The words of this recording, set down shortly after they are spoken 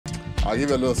I'll give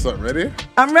you a little something. Ready?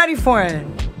 I'm ready for it.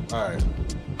 All right.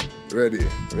 Ready.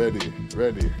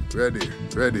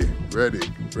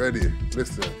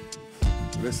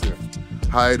 Listen.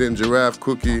 Hiding giraffe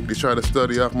cookie. They try to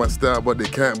study off my style, but they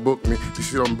can't book me. She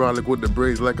shit on brolic with the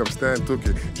braids like I'm Stan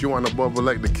Tookie. She wanna bubble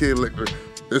like the kid liquor.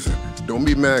 Listen, don't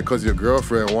be mad cause your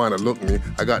girlfriend wanna look me.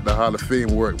 I got the Hall of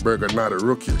Fame work, Burger, not a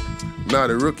rookie.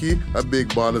 Not a rookie, a big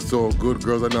baller, so good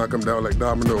girls, I knock them down like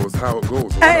dominoes, how it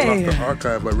goes. When I lost the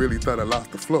archive, I really thought I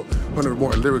lost the flow. 100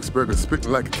 more lyrics, Burger,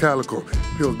 spitting like a calico.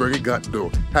 Pillsbury got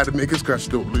dough, had to make it scratch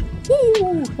dough. Ready?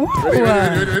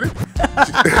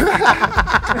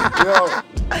 Yo,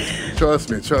 trust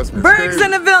me. Burgz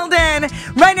in the building.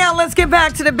 Right now, let's get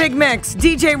back to the big mix.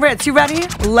 DJ Ritz, you ready?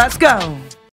 Let's go.